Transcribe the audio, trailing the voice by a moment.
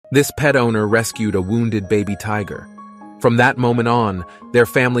This pet owner rescued a wounded baby tiger. From that moment on, their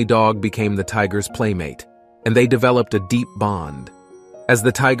family dog became the tiger's playmate, and they developed a deep bond. As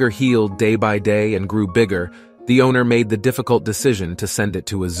the tiger healed day by day and grew bigger, the owner made the difficult decision to send it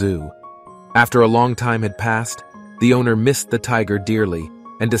to a zoo. After a long time had passed, the owner missed the tiger dearly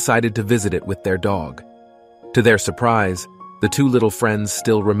and decided to visit it with their dog. To their surprise, the two little friends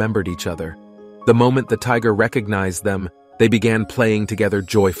still remembered each other. The moment the tiger recognized them, they began playing together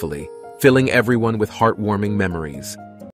joyfully, filling everyone with heartwarming memories.